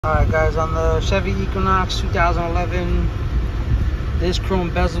Alright guys, on the Chevy Equinox 2011, this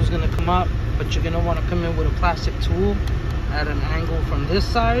chrome bezel is going to come up, but you're going to want to come in with a plastic tool at an angle from this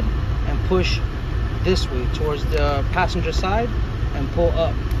side and push this way towards the passenger side and pull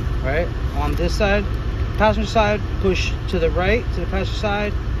up. Right on this side, passenger side, push to the right to the passenger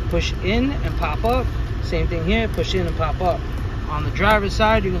side, push in and pop up. Same thing here, push in and pop up. On the driver's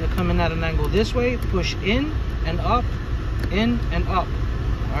side, you're going to come in at an angle this way, push in and up, in and up.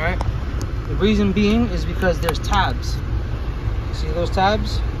 All right, the reason being is because there's tabs. You see those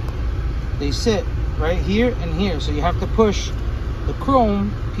tabs? They sit right here and here, so you have to push the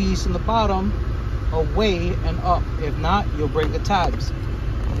chrome piece in the bottom away and up. If not, you'll break the tabs.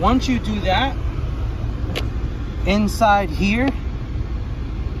 Once you do that, inside here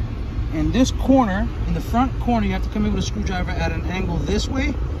in this corner, in the front corner, you have to come in with a screwdriver at an angle this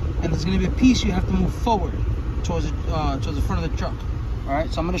way, and there's going to be a piece you have to move forward towards the front of the truck. All right,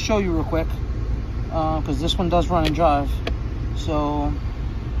 so I'm going to show you real quick because this one does run and drive. So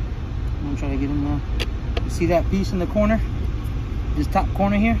I'm going to try to get in there. You see that piece in the corner? This top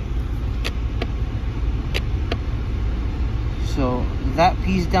corner here? So that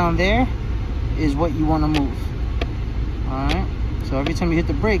piece down there is what you want to move. All right, so every time you hit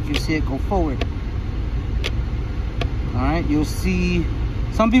the brake, you see it go forward. All right, you'll see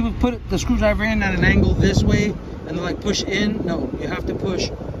some people put the screwdriver in at an angle this way and they're like push in. No, you have to push,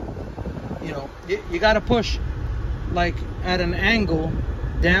 you know, you got to push like at an angle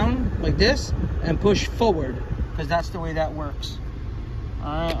down like this and push forward, because that's the way that works. All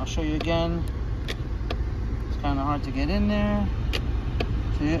right, I'll show you again. It's kind of hard to get in there.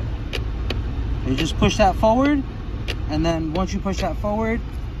 See it? You just push that forward, and then once you push that forward,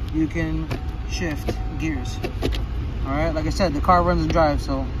 you can shift gears. All right, like I said, the car runs and drives,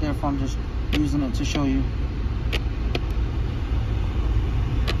 so therefore I'm just using it to show you.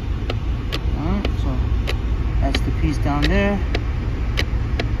 All right, so that's the piece down there.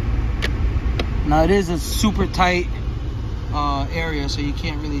 Now it is a super tight area, so you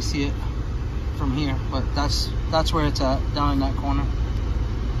can't really see it from here, but that's where it's at, down in that corner.